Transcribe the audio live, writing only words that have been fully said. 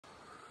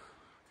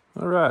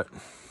All right.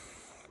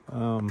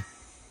 Gonna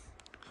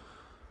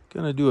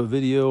do a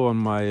video on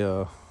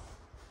my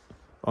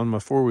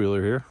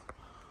four-wheeler here.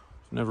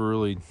 Never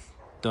really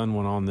done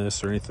one on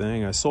this or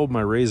anything. I sold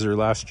my Razor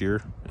last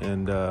year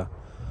and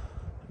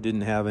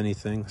didn't have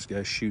anything. This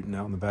guy's shooting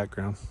out in the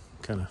background.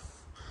 Kind of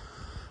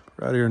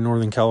right here in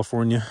Northern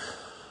California.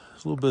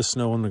 There's a little bit of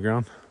snow on the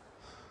ground.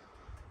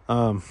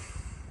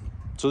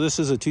 So this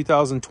is a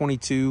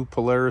 2022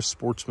 Polaris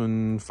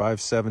Sportsman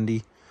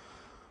 570.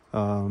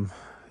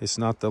 It's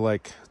not the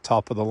like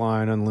top of the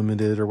line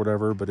unlimited or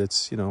whatever, but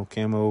it's, you know,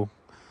 camo,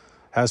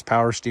 has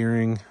power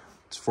steering,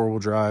 it's four-wheel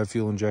drive,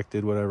 fuel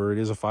injected, whatever. It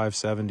is a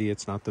 570.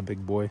 It's not the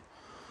big boy,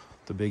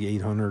 the big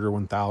 800 or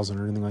 1000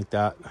 or anything like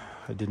that.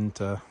 I didn't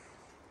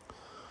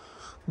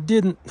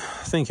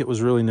think it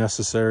was really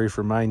necessary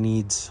for my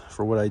needs,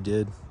 for what I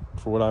did,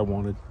 for what I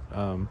wanted.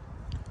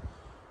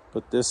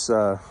 But this,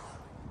 I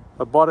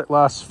bought it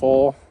last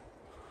fall.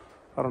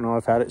 I don't know,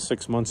 I've had it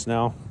 6 months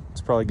now. It's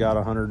probably got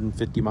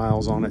 150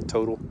 miles on it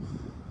total.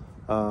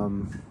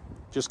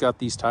 Just got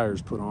these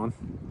tires put on,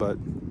 but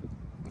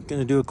I'm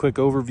gonna do a quick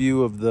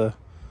overview of the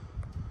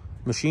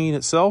machine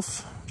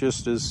itself,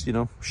 just as, you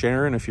know,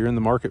 sharing if you're in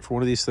the market for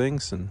one of these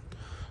things and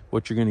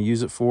what you're gonna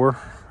use it for.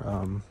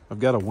 I've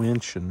got a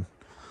winch and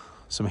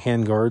some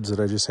hand guards that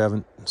I just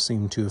haven't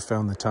seemed to have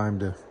found the time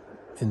to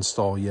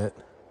install yet.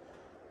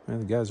 Man,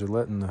 the guys are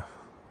letting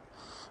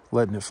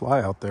it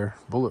fly out there,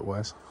 bullet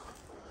wise.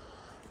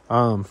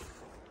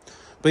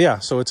 But yeah,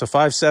 so it's a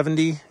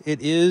 570. It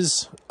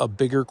is a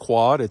bigger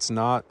quad. It's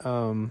not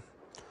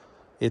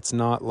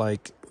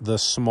like the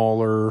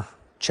smaller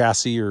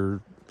chassis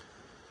or,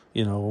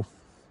 you know,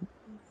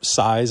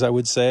 size, I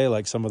would say,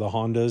 like some of the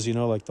Hondas, you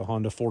know, like the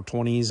Honda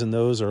 420s, and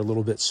those are a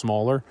little bit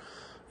smaller.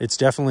 It's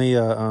definitely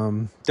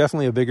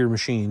a bigger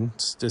machine.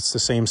 It's the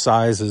same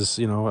size as,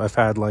 you know, I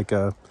had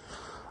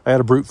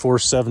a brute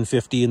force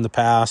 750 in the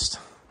past.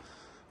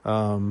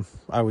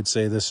 I would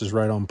say this is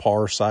right on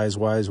par size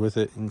wise with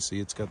it. You can see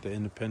it's got the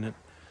independent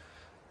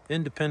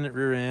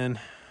rear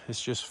end.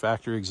 It's just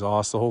factory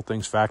exhaust. The whole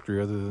thing's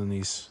factory other than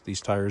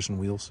these tires and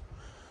wheels.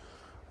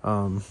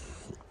 Some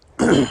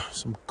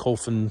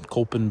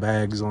Kolpin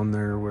bags on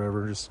there or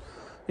whatever. Just,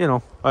 you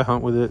know, I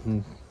hunt with it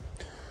and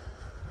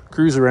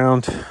cruise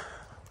around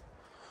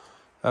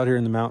out here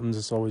in the mountains.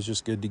 It's always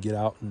just good to get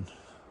out and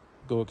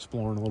go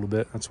exploring a little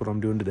bit. That's what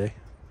I'm doing today.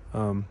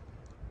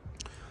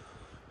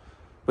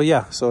 But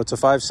yeah, so it's a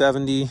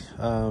 570,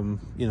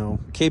 you know,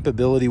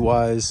 capability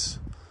wise,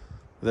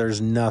 there's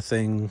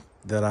nothing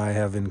that I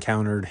have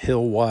encountered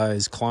hill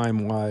wise,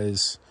 climb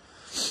wise,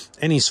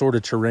 any sort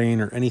of terrain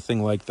or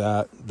anything like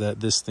that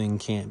this thing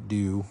can't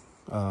do,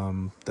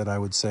 that I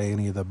would say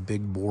any of the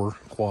big bore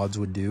quads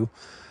would do.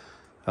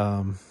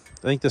 I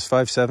think this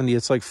 570,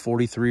 it's like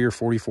 43 or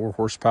 44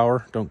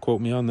 horsepower. Don't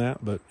quote me on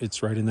that, but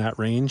it's right in that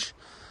range.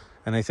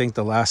 And I think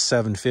the last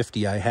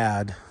 750 I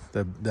had,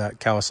 that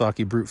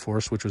Kawasaki brute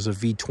force, which was a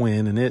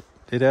V-twin, and it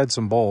had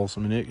some balls. I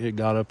mean, it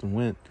got up and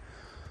went.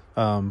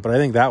 But I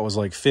think that was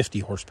like 50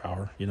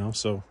 horsepower, you know,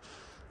 so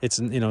it's,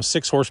 you know,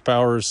 6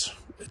 horsepower is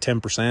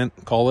 10%,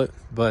 call it,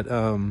 but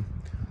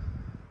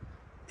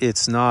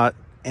it's not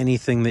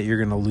anything that you're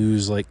going to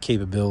lose like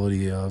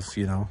capability of,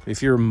 you know.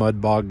 If you're a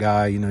mud bog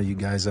guy, you know, you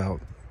guys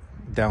out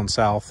down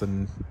south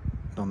and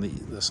on the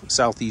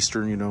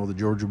southeastern, you know, the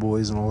Georgia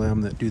boys and all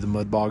them that do the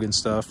mud bog and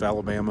stuff,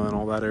 Alabama and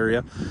all that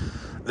area,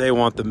 they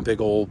want them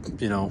big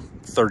old, you know,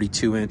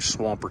 32-inch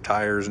swamper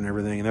tires and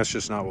everything, and that's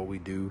just not what we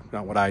do,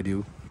 not what I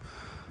do.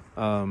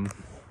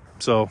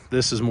 So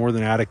this is more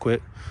than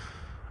adequate.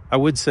 I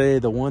would say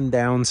the one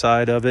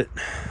downside of it,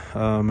 if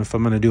I'm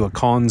going to do a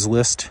cons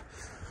list,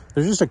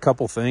 there's just a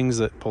couple things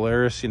that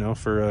Polaris, you know,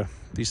 for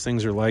these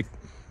things are like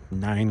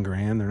 $9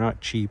 grand. They're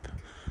not cheap.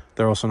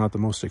 They're also not the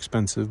most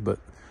expensive, but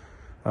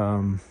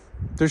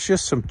there's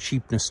just some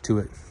cheapness to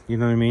it, you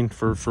know what I mean,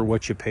 for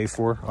what you pay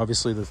for.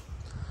 Obviously the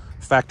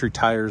factory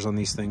tires on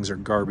these things are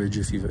garbage.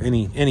 If you've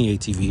any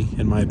ATV,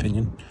 in my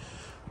opinion,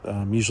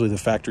 usually the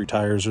factory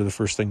tires are the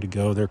first thing to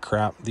go. They're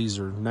crap. These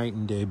are night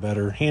and day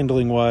better,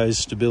 handling wise,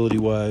 stability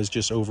wise,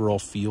 just overall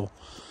feel.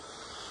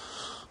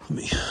 Let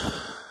me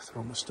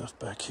throw my stuff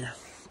back here.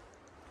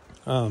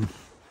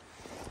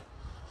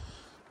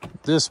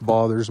 This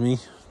bothers me,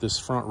 this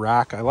front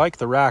rack. I like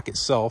the rack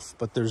itself,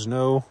 but there's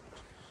no,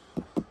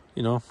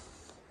 you know,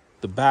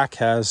 the back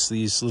has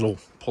these little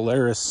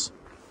Polaris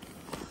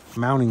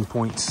mounting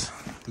points,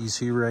 these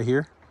here right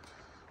here,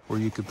 where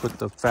you could put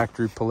the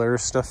factory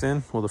Polaris stuff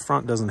in. Well, the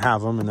front doesn't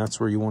have them, and that's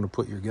where you want to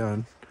put your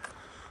gun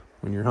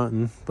when you're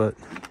hunting. But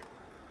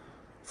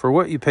for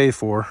what you pay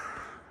for,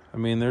 I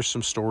mean, there's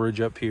some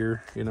storage up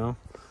here, you know,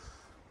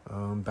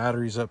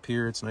 batteries up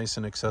here. It's nice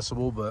and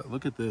accessible, but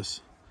look at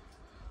this.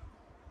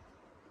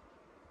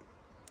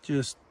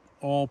 Just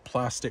all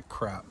plastic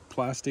crap,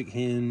 plastic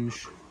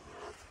hinge,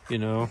 you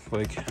know,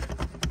 like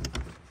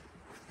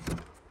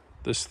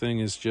this thing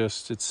is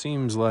just, it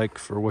seems like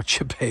for what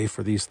you pay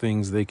for these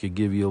things, they could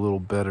give you a little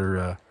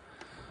better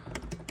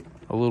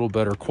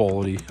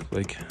quality.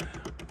 Like,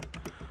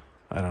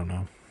 I don't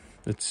know.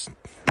 It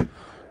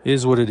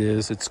is what it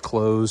is. It's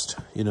closed,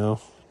 you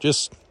know,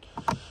 just,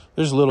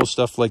 there's little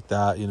stuff like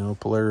that, you know,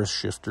 Polaris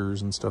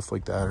shifters and stuff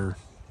like that are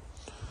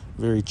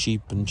very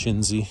cheap and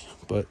chintzy,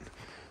 but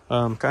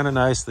kind of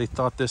nice. They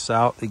thought this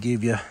out. They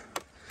gave you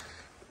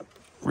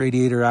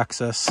radiator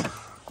access,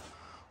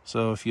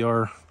 so if you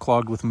are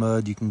clogged with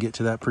mud, you can get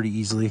to that pretty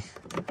easily.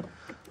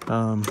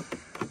 The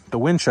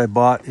winch I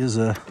bought is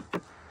a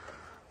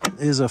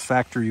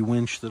factory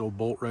winch that'll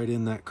bolt right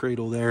in that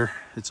cradle there.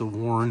 It's a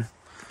Warren.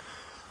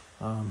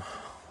 I'll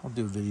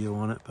do a video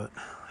on it, but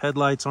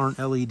headlights aren't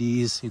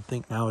LEDs. You'd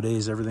think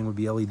nowadays everything would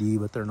be LED,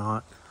 but they're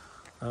not.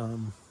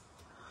 You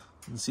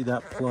can see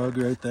that plug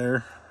right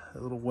there,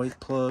 that little white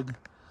plug.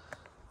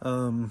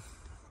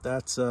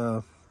 That's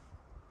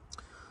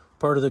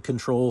part of the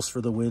controls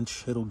for the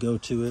winch. It'll go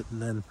to it,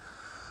 and then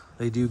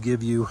they do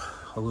give you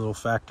a little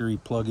factory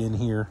plug in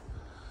here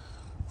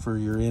for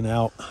your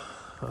in-out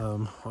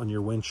on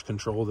your winch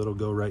control that'll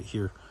go right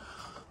here.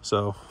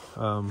 So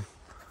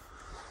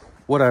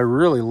what I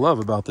really love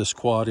about this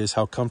quad is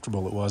how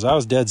comfortable it was. I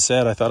was dead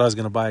set. I thought I was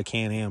going to buy a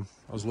Can-Am.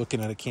 I was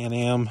looking at a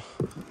Can-Am.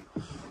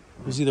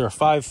 It was either a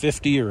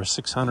 550 or a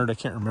 600. I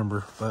can't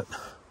remember, but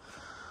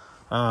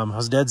I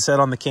was dead set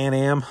on the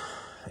Can-Am,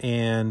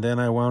 and then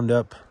I wound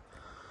up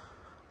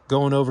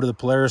going over to the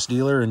Polaris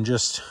dealer and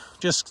just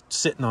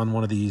sitting on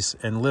one of these,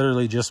 and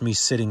literally just me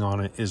sitting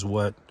on it is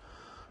what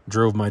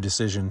drove my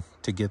decision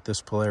to get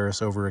this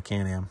Polaris over a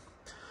Can-Am.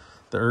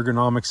 The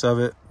ergonomics of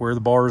it, where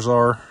the bars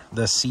are,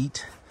 the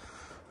seat.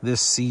 This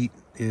seat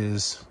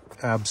is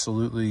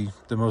absolutely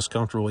the most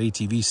comfortable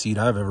ATV seat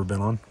I've ever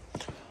been on.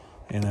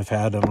 And I've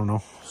had, I don't know,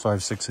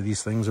 5, 6 of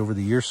these things over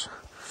the years.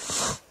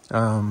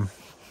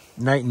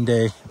 Night and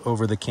day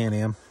over the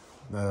Can-Am,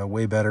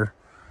 way better.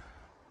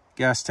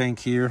 Gas tank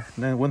here.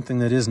 Now, one thing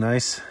that is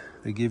nice,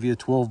 they give you a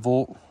 12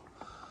 volt.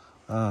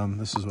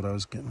 This is what I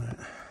was getting at.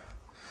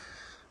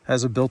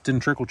 Has a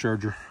built-in trickle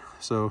charger.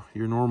 So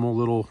your normal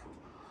little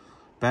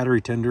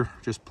battery tender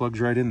just plugs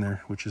right in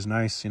there, which is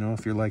nice, you know,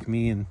 if you're like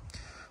me and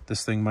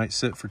this thing might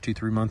sit for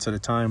 2-3 months at a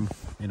time,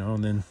 you know,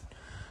 and then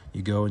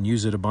you go and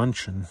use it a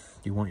bunch and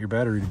you want your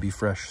battery to be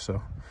fresh.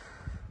 So,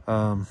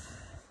 you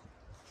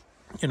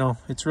know,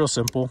 it's real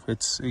simple.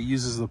 It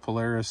uses the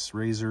Polaris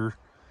Razor,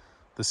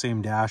 the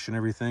same dash and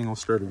everything. I'll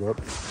start it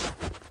up.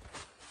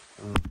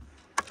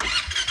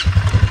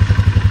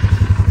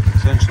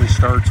 Essentially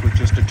starts with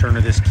just a turn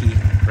of this key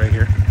right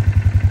here.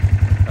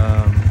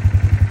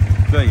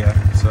 But yeah,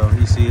 so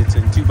you see it's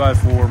in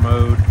 2x4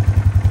 mode,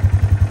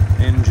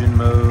 engine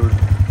mode,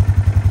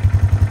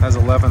 has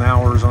 11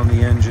 hours on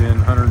the engine,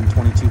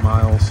 122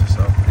 miles,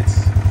 so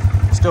it's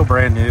still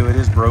brand new. It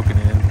is broken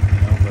in,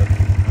 you know, but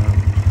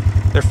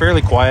they're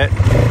fairly quiet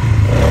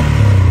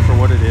for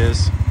what it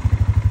is,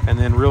 and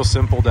then real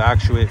simple to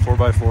actuate.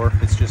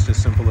 4x4, it's just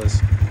as simple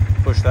as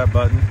push that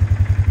button.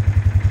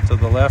 To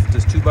the left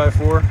is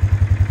 2x4,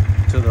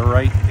 to the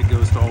right it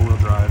goes to all-wheel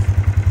drive,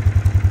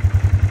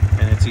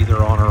 and it's either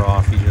on or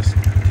off. You just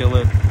kill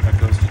it, that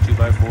goes to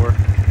 2x4,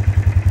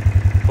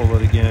 pull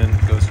it again,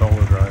 goes to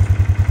all-wheel drive.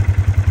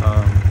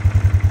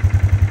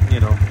 You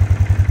know,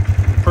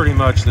 pretty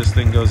much this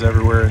thing goes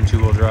everywhere in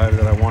 2-wheel drive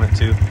that I want it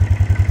to.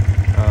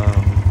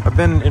 I've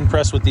been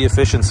impressed with the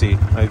efficiency.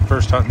 My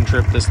first hunting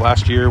trip this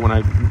last year, when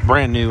I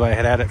brand new, I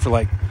had it for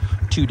like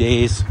 2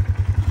 days.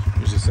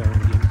 There's the sound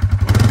again.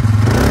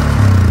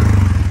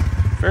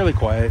 Fairly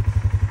quiet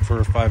for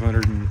a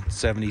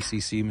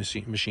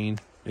 570cc machine.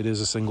 It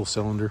is a single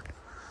cylinder.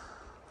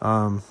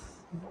 But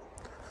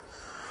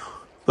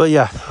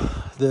yeah,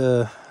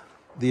 the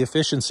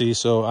efficiency.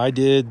 So I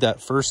did that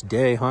first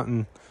day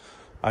hunting,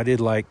 I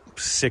did like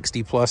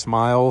 60 plus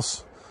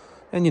miles,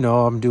 and you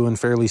know, I'm doing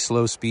fairly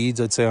slow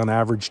speeds. I'd say on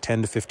average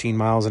 10 to 15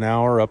 miles an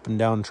hour up and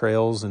down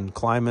trails and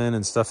climbing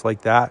and stuff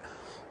like that,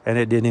 and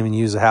it didn't even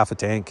use a half a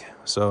tank.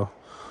 So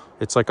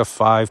it's like a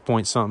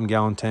 5-point-something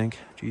gallon tank.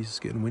 Jeez, it's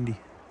getting windy.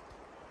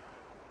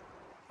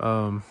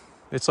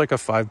 It's like a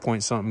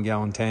 5-point-something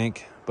gallon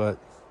tank, but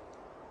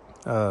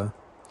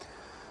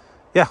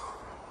yeah,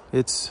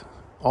 it's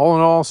all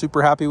in all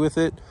super happy with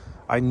it.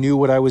 I knew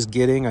what I was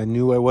getting. I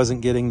knew I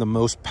wasn't getting the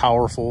most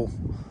powerful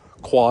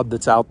quad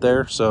that's out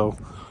there. So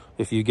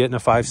if you get in a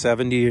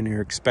 570 and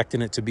you're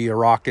expecting it to be a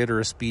rocket or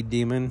a speed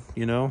demon,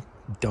 you know,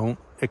 don't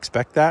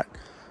expect that.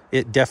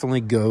 It definitely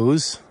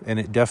goes, and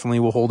it definitely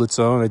will hold its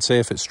own. I'd say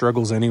if it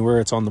struggles anywhere,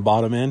 it's on the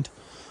bottom end.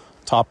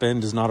 Top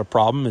end is not a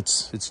problem.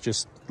 It's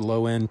just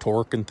low end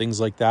torque and things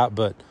like that,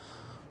 but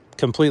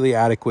completely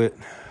adequate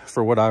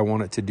for what I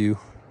want it to do.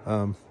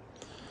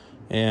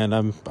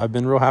 And I've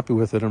been real happy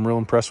with it. I'm real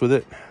impressed with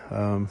it.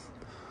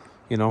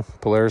 You know,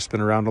 Polaris been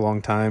around a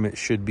long time. It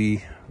should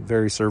be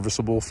very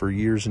serviceable for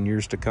years and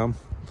years to come.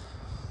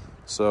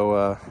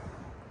 So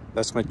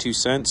that's my 2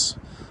 cents.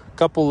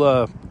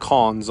 Couple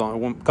cons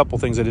on a couple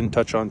things I didn't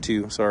touch on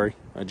too. Sorry,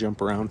 I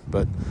jump around,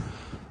 but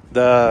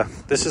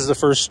this is the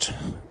first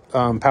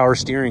power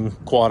steering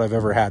quad I've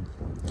ever had.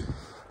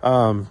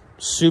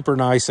 Super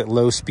nice at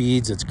low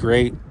speeds. It's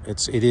great.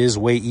 It is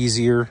way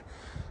easier.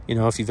 You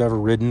know, if you've ever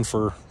ridden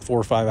for 4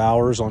 or 5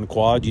 hours on a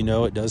quad, you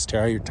know it does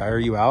tire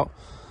you out.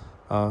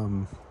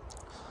 I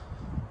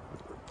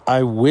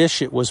I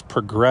wish it was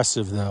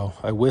progressive though.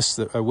 I wish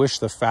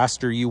the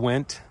faster you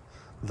went,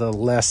 the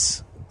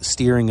less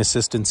steering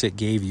assistance it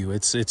gave you.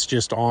 It's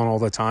just on all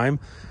the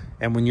time.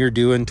 And when you're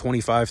doing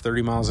 25,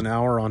 30 miles an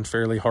hour on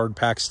fairly hard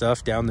packed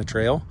stuff down the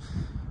trail,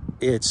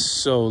 it's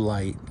so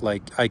light.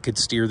 Like I could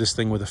steer this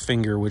thing with a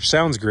finger, which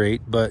sounds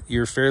great, but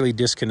you're fairly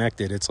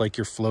disconnected. It's like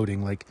you're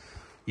floating. Like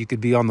you could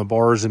be on the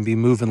bars and be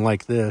moving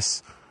like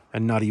this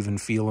and not even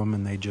feel them.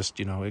 And they just,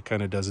 you know, it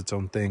kind of does its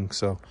own thing.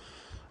 So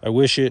I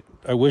wish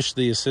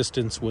the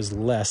assistance was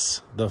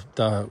less,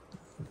 the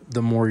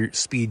more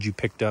speed you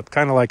picked up,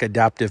 kind of like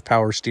adaptive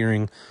power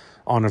steering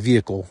on a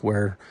vehicle,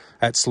 where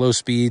at slow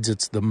speeds,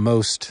 it's the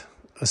most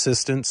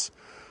assistance,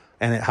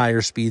 and at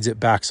higher speeds, it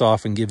backs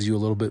off and gives you a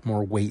little bit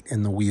more weight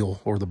in the wheel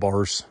or the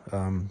bars.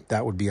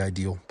 That would be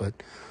ideal, but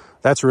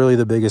that's really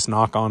the biggest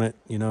knock on it,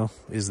 you know,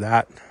 is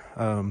that.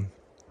 And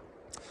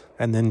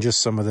then just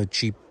some of the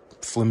cheap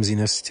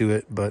flimsiness to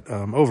it. But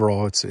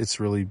overall, it's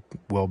really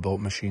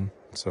well-built machine.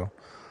 So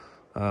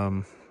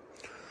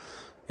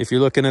if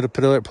you're looking at a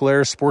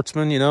Polaris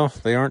Sportsman, you know,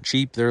 they aren't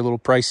cheap. They're a little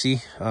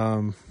pricey.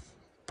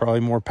 Probably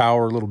more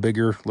power, a little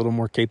bigger, a little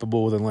more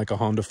capable than like a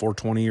Honda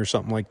 420 or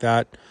something like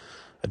that.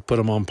 I'd put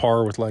them on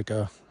par with like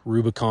a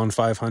Rubicon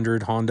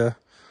 500 Honda.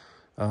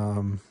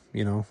 You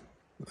know,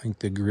 I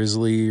think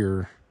Grizzly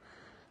or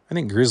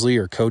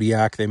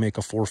Kodiak, they make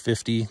a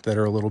 450 that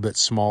are a little bit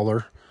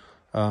smaller.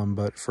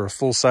 But for a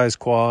full-size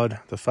quad,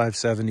 the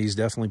 570 is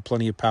definitely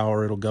plenty of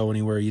power. It'll go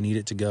anywhere you need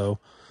it to go,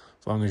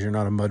 as long as you're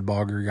not a mud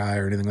bogger guy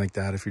or anything like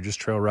that. If you're just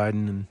trail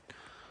riding and,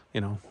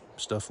 you know,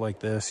 stuff like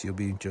this, you'll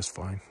be just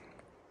fine.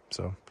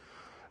 So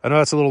I know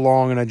that's a little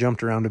long and I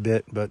jumped around a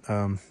bit, but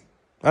I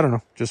don't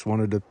know. Just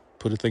wanted to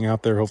put a thing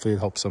out there. Hopefully it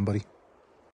helps somebody.